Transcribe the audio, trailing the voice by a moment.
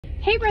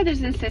Hey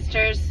brothers and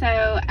sisters,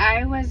 so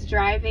I was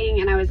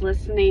driving and I was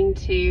listening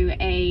to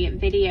a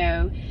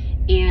video,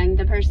 and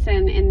the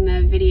person in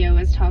the video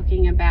was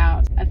talking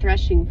about a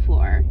threshing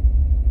floor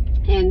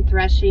and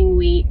threshing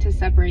wheat to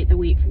separate the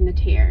wheat from the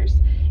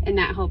tares and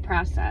that whole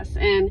process.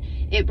 And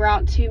it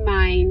brought to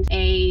mind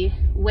a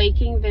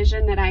waking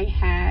vision that I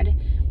had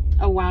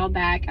a while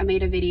back. I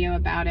made a video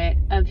about it,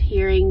 of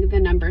hearing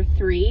the number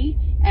 3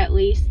 at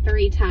least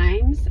 3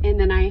 times, and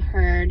then I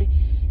heard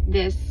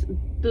this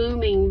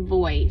booming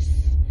voice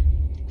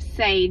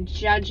say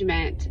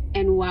judgment,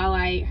 and while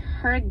I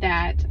heard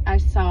that, I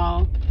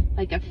saw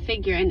like a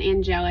figure, an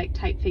angelic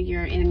type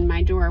figure in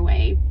my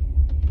doorway,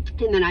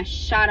 and then I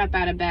shot up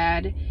out of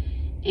bed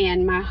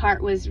and my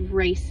heart was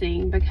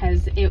racing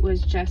because it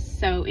was just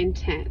so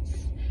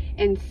intense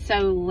and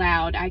so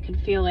loud. I could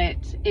feel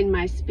it in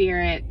my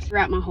spirit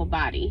throughout my whole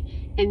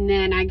body. And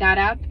then I got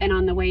up, and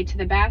on the way to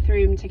the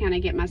bathroom to kind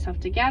of get myself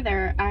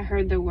together, I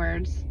heard the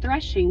words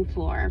threshing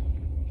floor.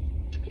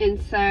 And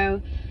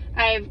so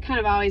I've kind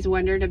of always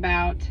wondered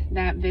about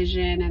that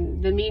vision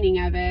and the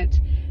meaning of it.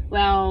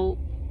 Well,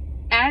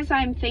 as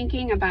I'm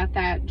thinking about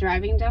that,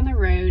 driving down the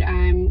road,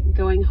 I'm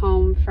going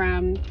home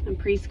from a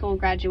preschool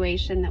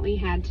graduation that we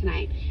had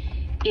tonight.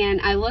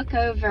 And I look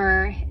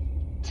over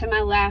to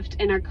my left,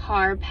 and a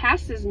car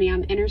passes me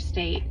on the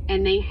interstate,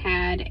 and they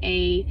had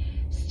a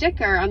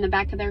sticker on the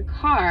back of their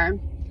car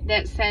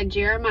that said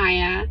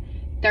Jeremiah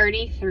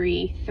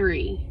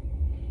 33:3.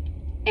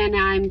 And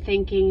I'm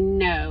thinking,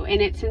 no, and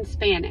it's in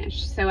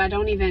Spanish, so I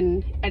don't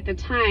even, at the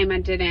time, I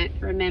didn't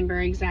remember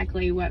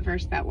exactly what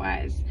verse that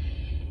was.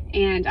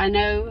 And I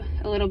know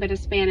a little bit of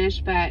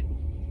Spanish, but I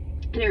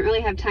didn't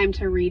really have time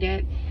to read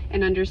it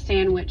and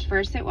understand which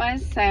verse it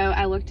was, so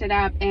I looked it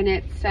up, and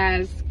it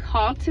says,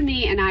 "Call to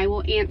me and I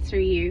will answer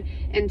you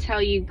and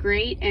tell you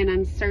great and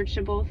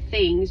unsearchable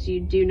things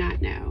you do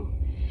not know."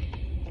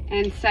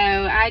 And so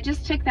I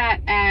just took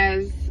that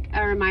as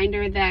a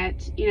reminder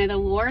that, you know, the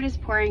Lord is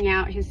pouring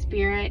out his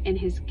spirit and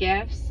his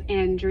gifts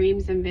and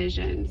dreams and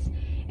visions.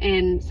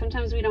 And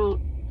sometimes we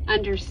don't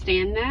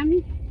understand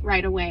them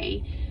right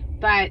away,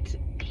 but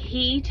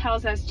he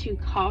tells us to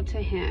call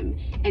to him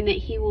and that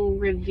he will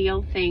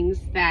reveal things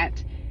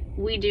that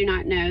we do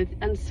not know,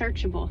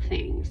 unsearchable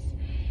things.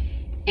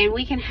 And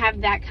we can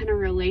have that kind of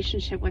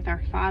relationship with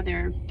our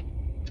Father,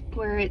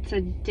 where it's a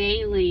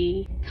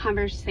daily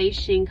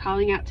conversation,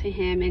 calling out to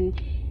him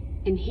and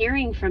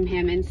hearing from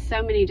him in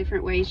so many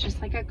different ways,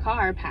 just like a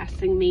car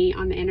passing me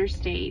on the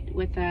interstate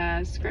with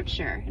a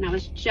scripture. And I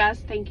was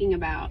just thinking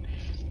about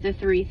the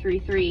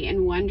 333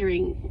 and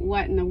wondering,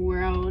 what in the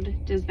world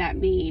does that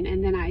mean?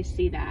 And then I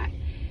see that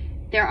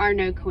there are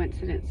no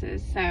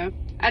coincidences. So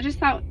I just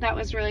thought that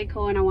was really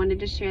cool, and I wanted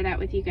to share that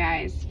with you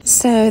guys.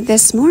 So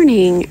this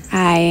morning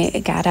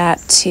I got up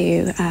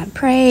to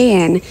pray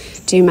and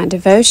do my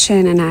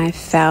devotion, and I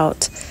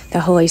felt the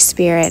Holy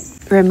Spirit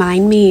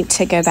remind me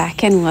to go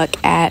back and look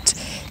at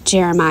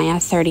Jeremiah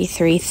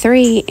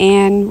 33:3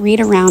 and read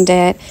around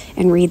it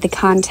and read the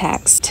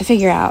context to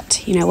figure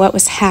out, you know, what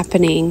was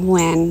happening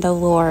when the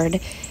Lord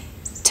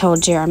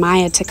told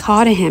Jeremiah to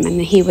call to him, and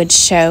that he would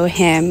show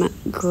him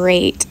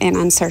great and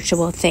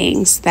unsearchable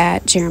things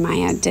that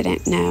Jeremiah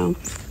didn't know.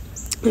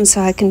 And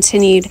so I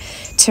continued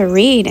to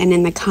read, and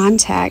in the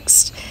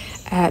context,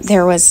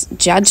 there was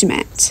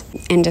judgment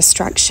and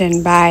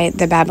destruction by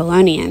the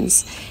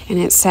Babylonians. And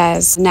it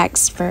says,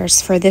 next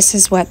verse, "For this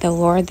is what the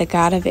Lord, the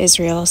God of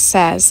Israel,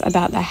 says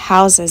about the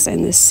houses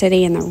in the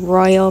city and the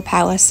royal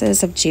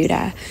palaces of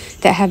Judah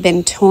that have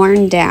been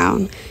torn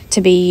down to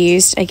be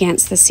used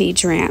against the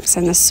siege ramps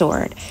and the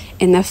sword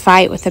in the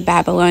fight with the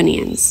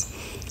Babylonians.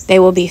 They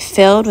will be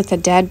filled with the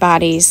dead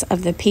bodies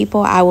of the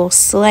people I will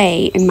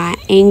slay in my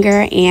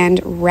anger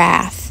and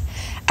wrath.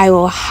 I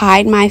will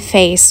hide my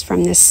face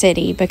from the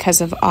city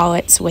because of all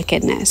its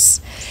wickedness."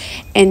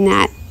 And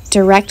that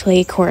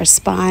directly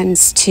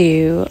corresponds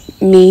to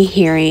me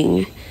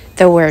hearing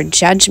the word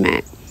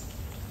judgment,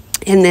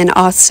 and then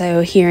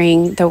also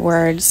hearing the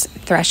words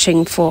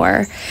threshing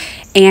floor.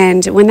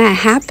 And when that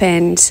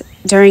happened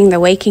during the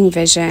waking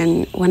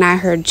vision, when I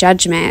heard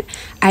judgment,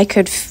 I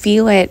could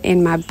feel it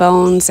in my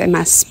bones and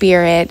my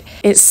spirit.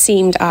 It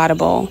seemed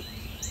audible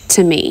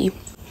to me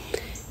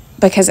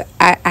because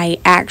I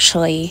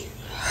actually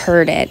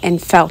heard it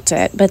and felt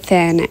it. But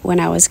then when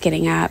I was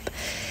getting up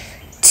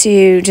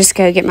to just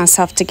go get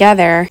myself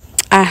together,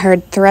 I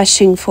heard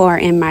threshing floor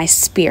in my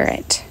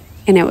spirit,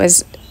 and it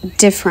was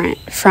different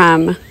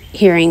from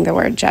hearing the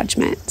word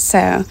judgment.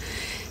 So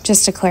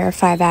just to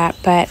clarify that.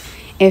 But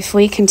if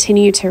we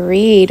continue to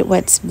read,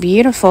 what's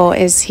beautiful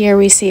is here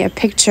we see a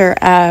picture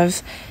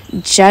of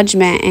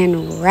judgment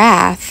and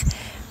wrath,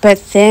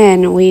 but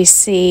then we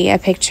see a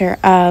picture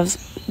of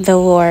the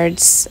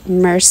Lord's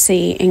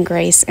mercy and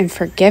grace and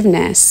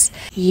forgiveness,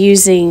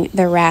 using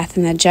the wrath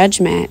and the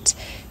judgment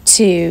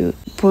to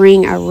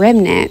bring a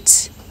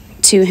remnant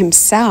to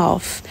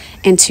himself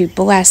and to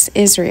bless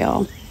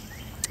Israel.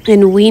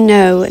 And we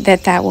know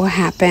that that will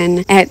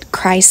happen at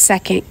Christ's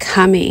second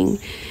coming.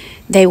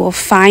 Many will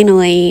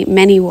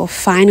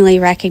finally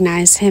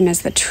recognize him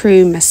as the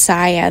true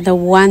Messiah, the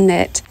one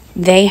that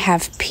they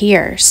have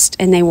pierced,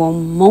 and they will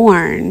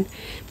mourn.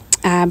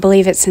 I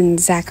believe it's in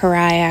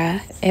Zechariah.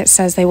 It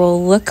says they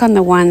will look on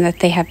the one that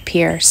they have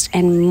pierced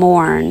and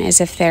mourn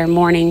as if they're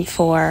mourning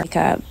for like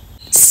a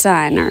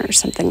son or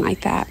something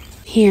like that.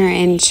 Here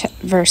in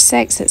verse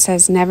 6, it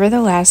says,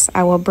 "Nevertheless,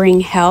 I will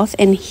bring health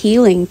and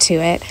healing to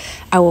it.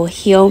 I will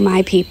heal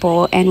my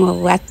people and will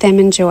let them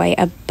enjoy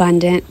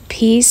abundant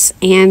peace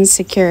and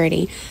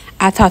security."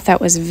 I thought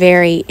that was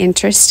very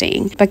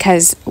interesting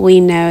because we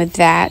know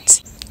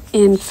that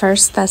in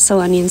 1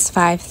 Thessalonians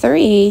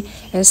 5:3,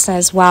 it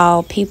says,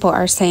 "While people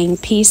are saying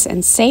peace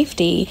and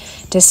safety,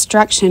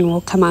 destruction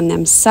will come on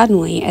them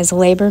suddenly as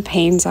labor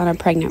pains on a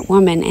pregnant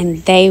woman,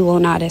 and they will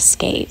not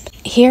escape."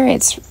 Here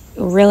it's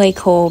really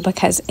cool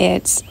because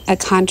it's a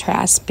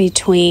contrast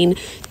between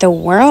the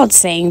world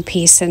saying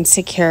peace and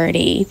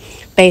security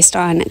based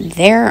on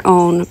their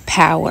own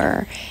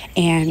power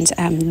and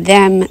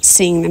them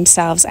seeing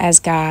themselves as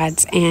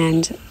gods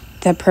and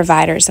the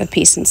providers of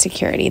peace and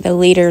security, the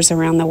leaders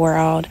around the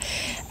world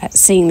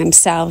seeing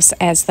themselves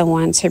as the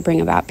ones who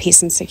bring about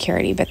peace and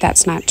security. But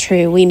that's not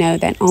true. We know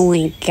that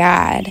only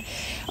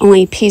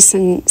peace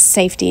and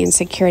safety and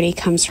security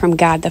comes from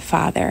God the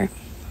Father.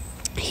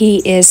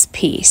 He is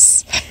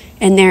peace,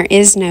 and there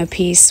is no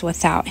peace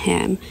without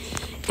him.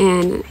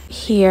 And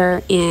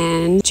here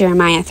in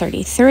Jeremiah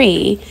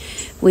 33,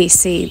 we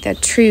see the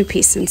true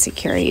peace and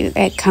security.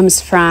 It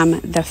comes from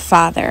the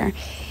Father.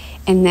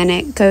 And then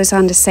it goes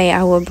on to say,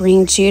 "I will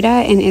bring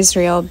Judah and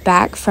Israel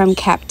back from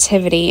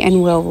captivity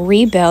and will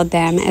rebuild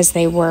them as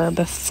they were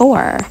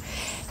before."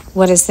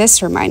 What does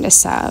this remind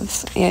us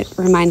of? It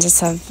reminds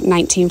us of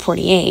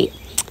 1948.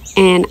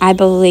 And I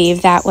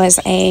believe that was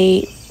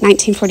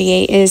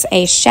 1948 is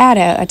a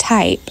shadow, a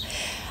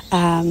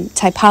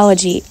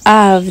typology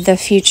of the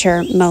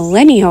future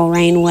millennial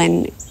reign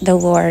when the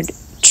Lord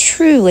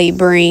truly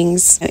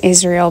brings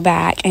Israel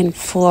back and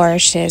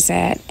flourishes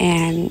it,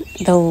 and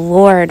the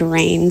Lord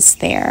reigns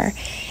there,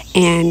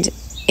 and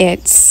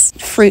it's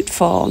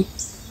fruitful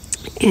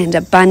and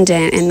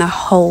abundant, and the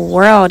whole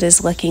world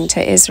is looking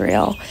to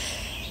Israel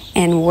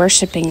and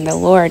worshiping the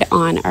Lord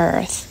on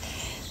earth.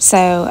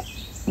 So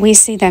we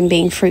see them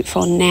being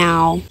fruitful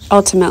now.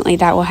 Ultimately,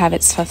 that will have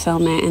its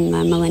fulfillment in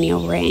the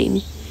millennial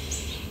reign.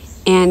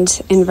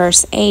 And in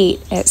verse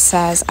 8, it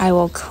says, "I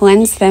will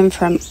cleanse them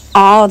from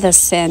all the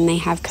sin they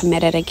have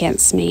committed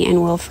against me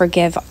and will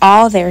forgive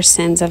all their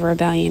sins of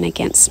rebellion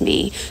against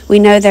me." We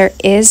know there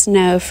is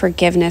no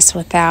forgiveness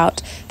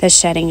without the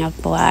shedding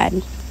of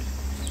blood.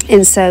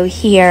 And so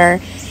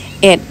here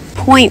it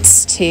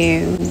points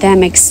to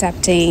them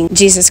accepting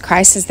Jesus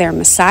Christ as their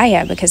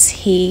Messiah because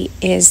he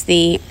is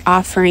the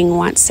offering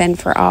once and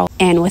for all.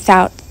 And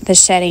without the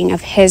shedding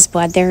of his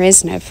blood, there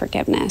is no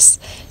forgiveness.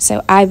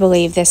 So I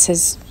believe this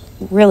is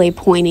really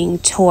pointing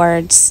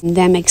towards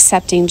them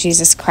accepting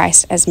Jesus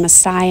Christ as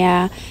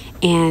Messiah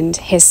and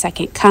his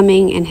second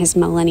coming and his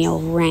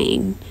millennial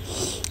reign.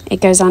 It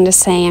goes on to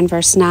say in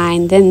verse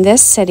 9, "Then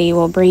this city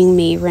will bring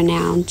me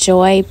renown,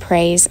 joy,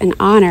 praise, and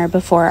honor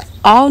before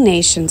all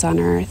nations on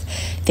earth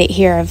that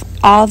hear of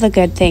all the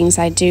good things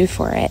I do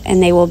for it,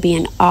 and they will be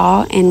in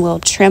awe and will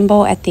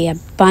tremble at the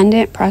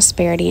abundant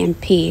prosperity and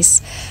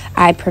peace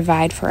I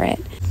provide for it."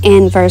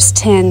 In verse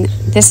 10,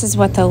 this is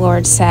what the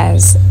Lord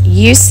says,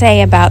 "You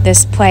say about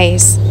this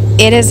place,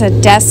 it is a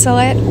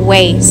desolate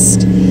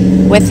waste,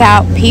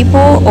 without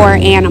people or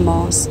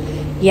animals.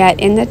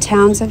 Yet in the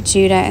towns of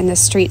Judah and the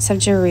streets of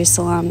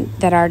Jerusalem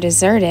that are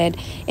deserted,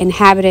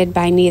 inhabited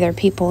by neither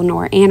people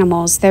nor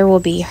animals, there will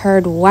be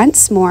heard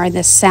once more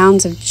the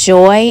sounds of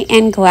joy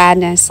and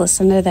gladness."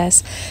 Listen to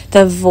this.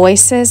 "The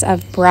voices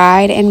of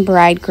bride and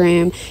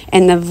bridegroom,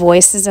 and the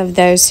voices of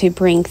those who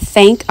bring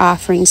thank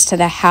offerings to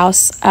the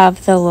house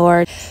of the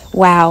Lord."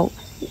 Wow.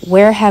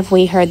 Where have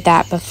we heard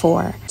that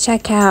before?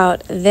 Check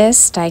out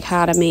this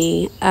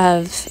dichotomy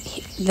of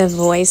the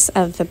voice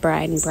of the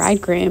bride and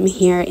bridegroom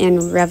here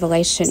in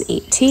Revelation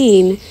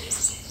 18,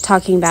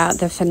 talking about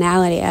the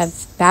finality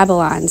of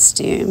Babylon's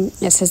doom.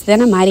 It says,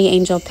 "Then a mighty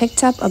angel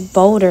picked up a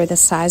boulder the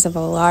size of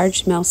a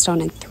large millstone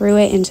and threw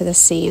it into the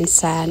sea and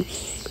said,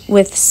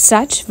 'With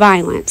such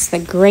violence, the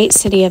great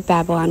city of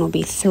Babylon will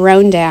be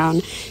thrown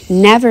down,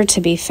 never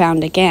to be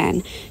found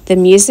again. The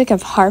music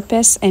of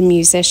harpists and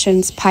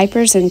musicians,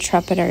 pipers and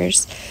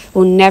trumpeters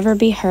will never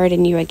be heard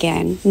in you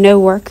again. No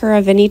worker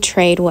of any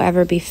trade will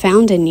ever be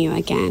found in you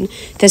again.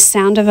 The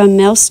sound of a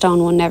millstone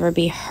will never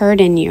be heard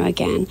in you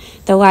again.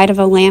 The light of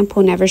a lamp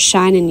will never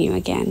shine in you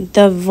again.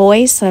 The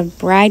voice of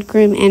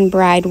bridegroom and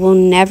bride will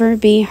never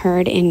be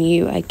heard in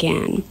you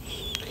again.'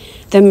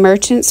 The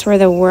merchants were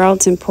the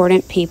world's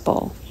important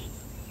people.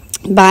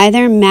 By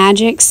their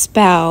magic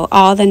spell,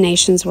 all the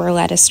nations were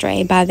led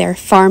astray. By their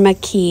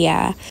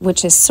pharmakia,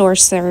 which is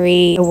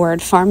sorcery, the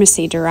word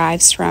pharmacy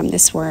derives from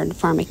this word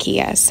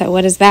pharmakia. So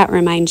what does that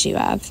remind you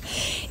of?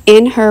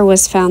 In her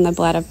was found the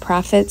blood of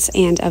prophets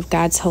and of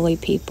God's holy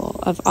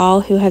people, of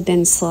all who have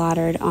been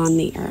slaughtered on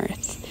the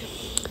earth."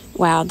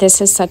 Wow,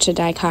 this is such a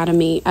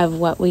dichotomy of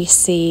what we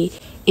see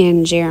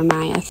in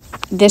Jeremiah.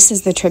 This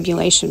is the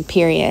tribulation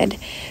period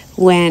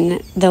when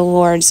the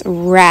Lord's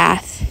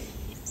wrath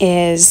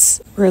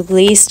is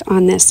released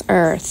on this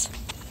earth.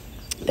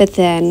 But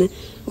then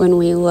when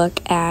we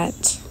look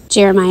at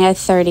Jeremiah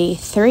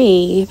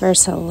 33,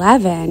 verse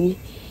 11,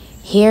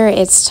 here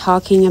it's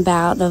talking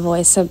about the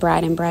voice of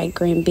bride and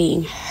bridegroom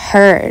being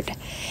heard.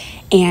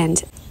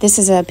 And this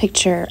is a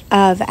picture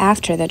of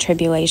after the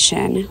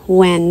tribulation,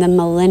 when the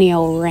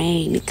millennial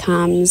reign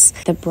comes,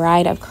 the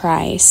bride of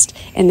Christ,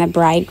 and the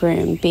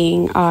bridegroom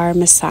being our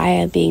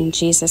Messiah, being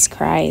Jesus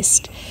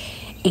Christ,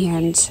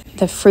 and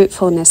the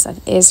fruitfulness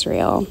of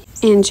Israel.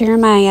 In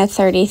Jeremiah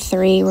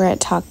 33, where it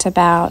talked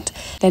about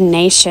the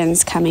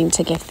nations coming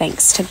to give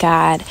thanks to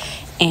God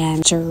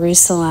and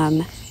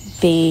Jerusalem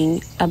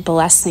being a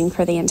blessing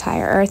for the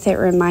entire earth, it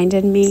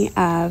reminded me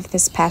of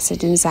this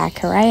passage in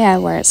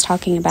Zechariah where it's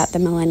talking about the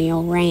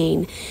millennial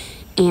reign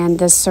and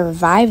the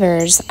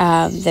survivors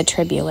of the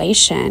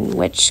tribulation,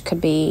 which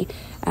could be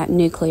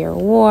nuclear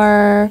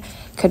war,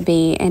 could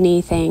be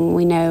anything.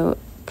 We know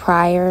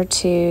prior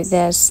to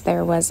this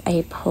there was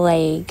a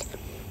plague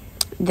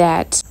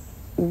that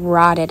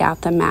rotted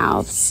out the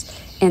mouths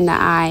in the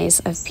eyes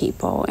of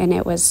people, and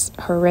it was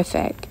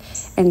horrific.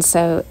 And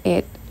so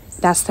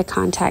that's the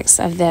context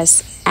of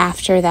this.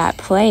 After that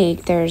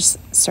plague, there's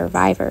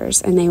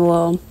survivors, and they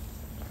will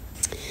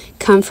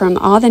come from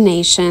all the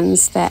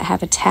nations that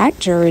have attacked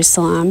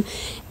Jerusalem.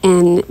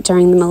 And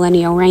during the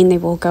millennial reign, they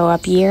will go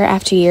up year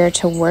after year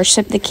to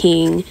worship the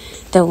King,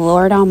 the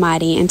Lord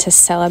Almighty, and to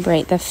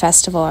celebrate the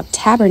Festival of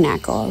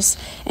Tabernacles.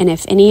 And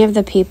if any of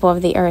the people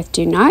of the earth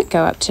do not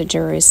go up to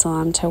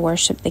Jerusalem to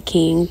worship the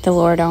King, the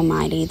Lord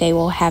Almighty, they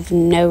will have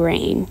no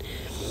rain.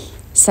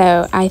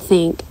 So I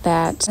think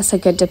that's a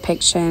good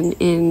depiction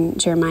in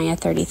Jeremiah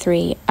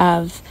 33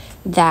 of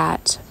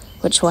that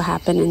which will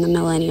happen in the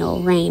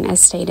millennial reign, as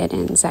stated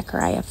in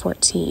Zechariah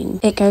 14.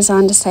 It goes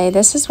on to say,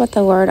 "This is what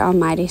the Lord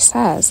Almighty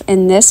says.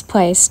 In this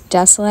place,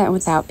 desolate and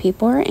without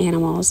people or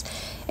animals,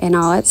 in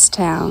all its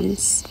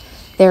towns,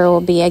 there will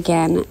be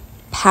again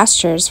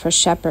pastures for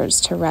shepherds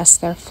to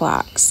rest their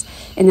flocks.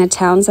 In the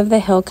towns of the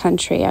hill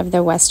country, of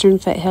the western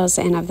foothills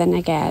and of the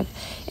Negev,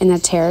 in the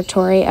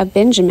territory of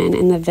Benjamin,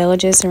 in the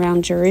villages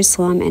around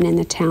Jerusalem, and in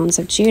the towns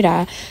of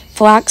Judah,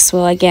 flocks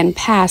will again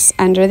pass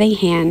under the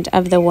hand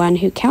of the one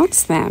who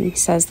counts them,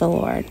 says the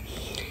Lord.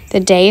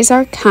 The days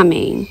are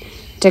coming,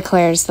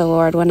 declares the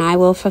Lord, when I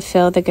will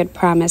fulfill the good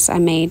promise I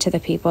made to the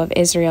people of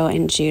Israel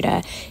and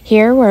Judah."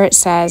 Here where it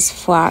says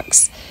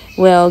flocks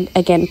will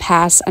again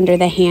pass under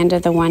the hand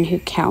of the one who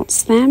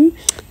counts them,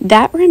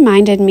 that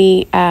reminded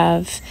me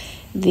of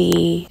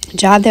the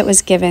job that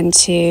was given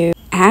to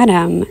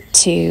Adam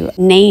to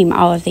name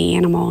all of the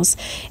animals.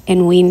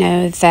 And we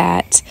know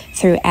that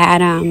through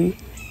Adam,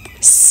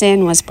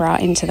 sin was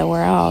brought into the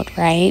world,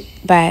 right?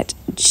 But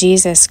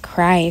Jesus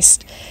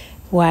Christ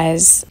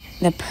was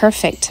the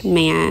perfect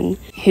man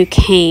who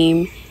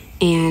came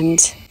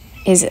and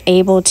is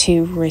able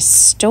to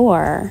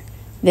restore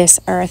this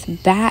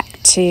earth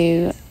back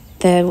to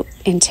the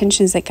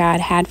intentions that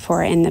God had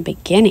for it in the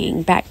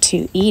beginning, back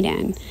to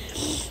Eden.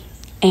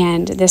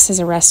 And this is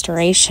a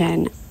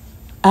restoration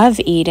of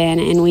Eden,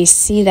 and we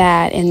see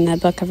that in the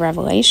book of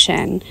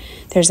Revelation.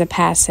 There's a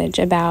passage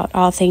about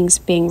all things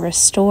being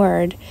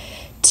restored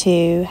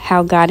to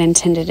how God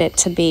intended it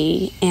to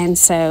be. And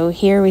so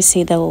here we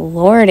see the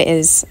Lord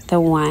is the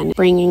one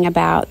bringing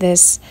about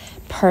this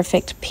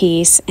perfect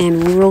peace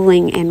and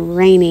ruling and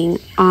reigning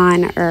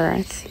on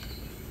earth.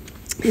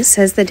 It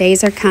says, "The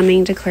days are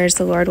coming, declares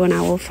the Lord, when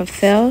I will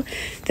fulfill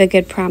the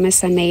good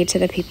promise I made to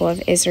the people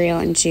of Israel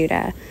and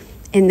Judah.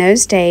 In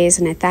those days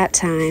and at that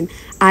time,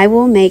 I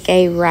will make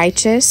a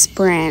righteous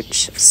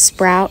branch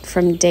sprout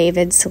from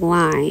David's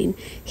line.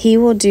 He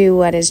will do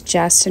what is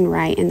just and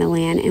right in the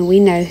land." And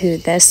we know who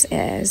this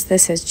is.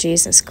 This is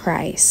Jesus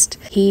Christ.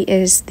 He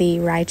is the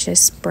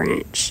righteous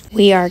branch.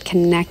 We are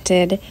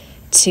connected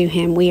to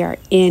him. We are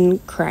in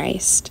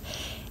Christ.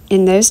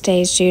 "In those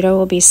days, Judah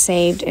will be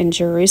saved and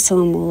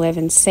Jerusalem will live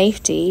in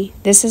safety.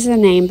 This is the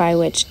name by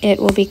which it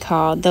will be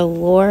called, the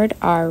Lord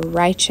our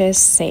righteous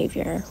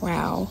Savior."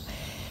 Wow.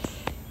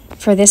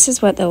 "For this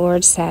is what the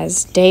Lord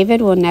says,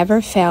 David will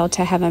never fail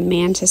to have a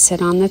man to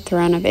sit on the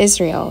throne of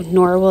Israel,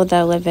 nor will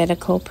the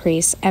Levitical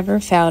priests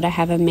ever fail to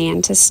have a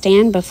man to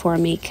stand before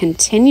me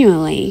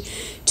continually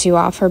to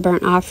offer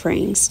burnt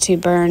offerings, to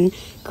burn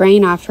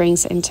grain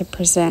offerings, and to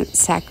present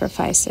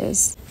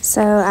sacrifices."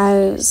 So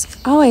I was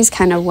always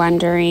kind of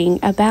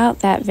wondering about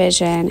that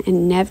vision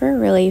and never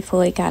really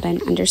fully got an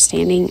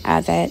understanding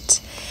of it.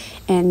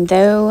 And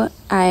though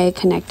I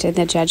connected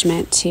the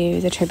judgment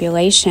to the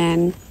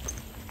tribulation,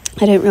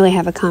 I didn't really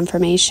have a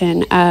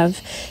confirmation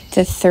of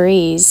the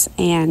threes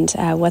and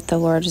what the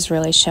Lord was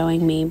really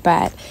showing me.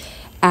 But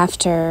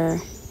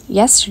after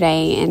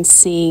yesterday and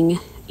seeing,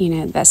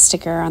 the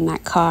sticker on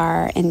that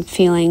car and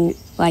feeling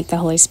like the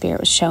Holy Spirit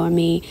was showing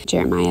me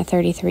Jeremiah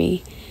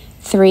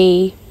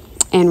 33:3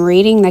 and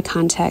reading the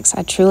context,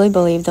 I truly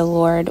believe the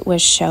Lord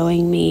was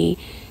showing me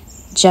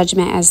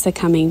judgment as the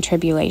coming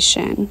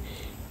tribulation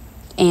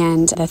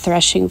and the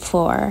threshing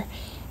floor.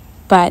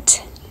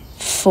 But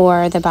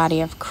for the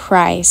body of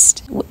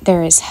Christ,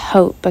 there is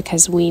hope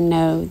because we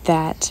know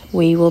that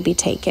we will be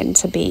taken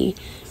to be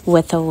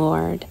with the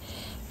Lord.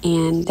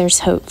 And there's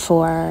hope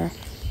for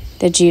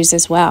the Jews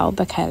as well,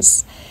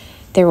 because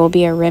there will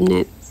be a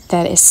remnant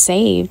that is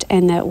saved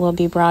and that will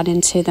be brought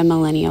into the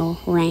millennial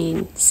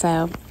reign.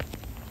 So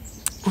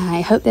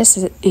I hope this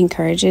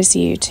encourages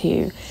you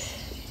to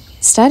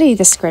study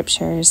the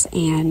scriptures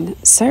and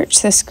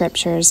search the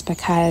scriptures,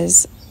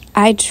 because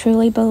I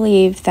truly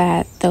believe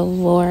that the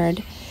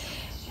Lord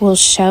will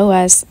show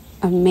us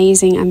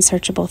amazing,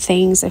 unsearchable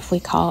things if we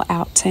call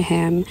out to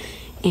Him.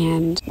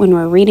 And when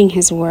we're reading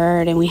His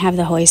Word and we have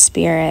the Holy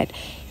Spirit,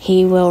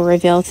 He will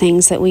reveal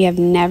things that we have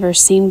never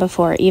seen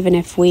before, even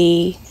if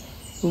we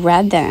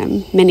read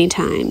them many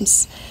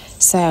times.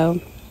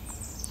 So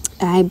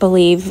I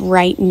believe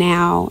right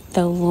now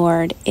the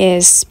Lord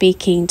is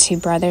speaking to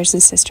brothers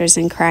and sisters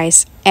in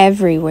Christ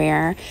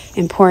everywhere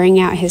and pouring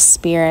out His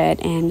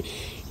Spirit and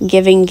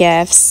giving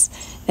gifts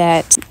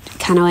that,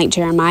 kind of like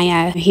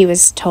Jeremiah, he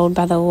was told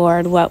by the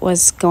Lord what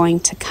was going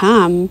to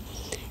come.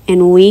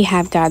 And we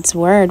have God's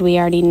Word. We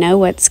already know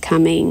what's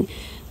coming.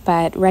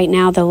 But right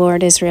now the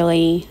Lord is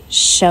really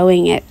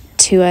showing it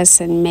to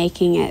us and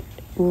making it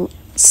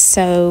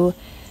so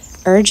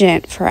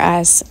urgent for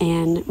us,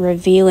 and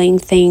revealing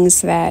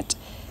things that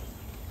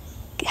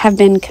have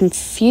been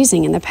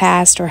confusing in the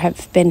past or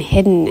have been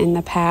hidden in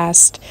the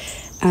past.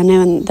 I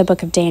know in the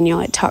book of Daniel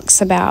it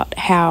talks about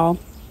how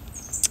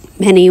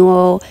many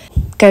will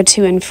go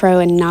to and fro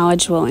and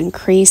knowledge will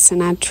increase,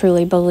 and I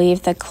truly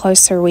believe the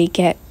closer we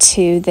get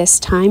to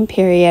this time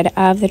period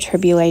of the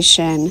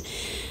tribulation,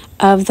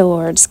 of the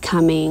Lord's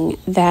coming,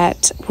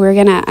 that we're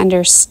going to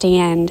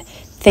understand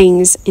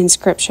things in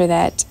Scripture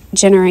that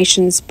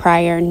generations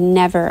prior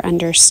never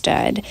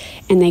understood,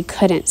 and they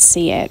couldn't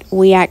see it.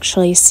 We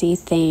actually see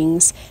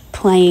things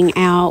playing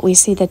out. We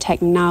see the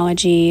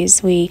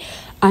technologies. We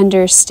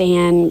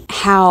understand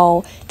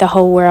how the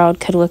whole world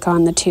could look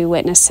on the two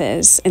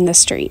witnesses in the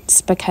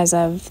streets because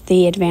of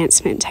the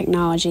advancement in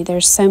technology.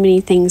 There's so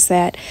many things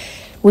that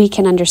we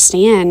can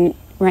understand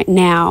right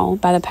now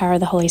by the power of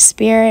the Holy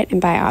Spirit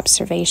and by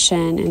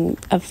observation and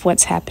of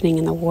what's happening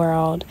in the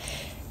world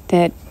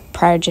that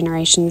prior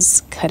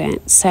generations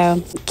couldn't.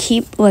 So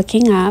keep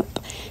looking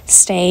up,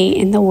 stay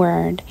in the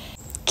Word,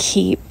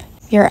 keep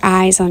your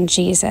eyes on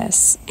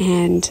Jesus,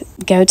 and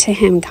go to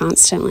Him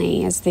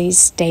constantly as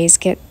these days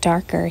get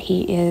darker.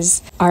 He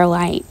is our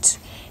light,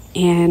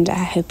 and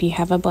I hope you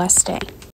have a blessed day.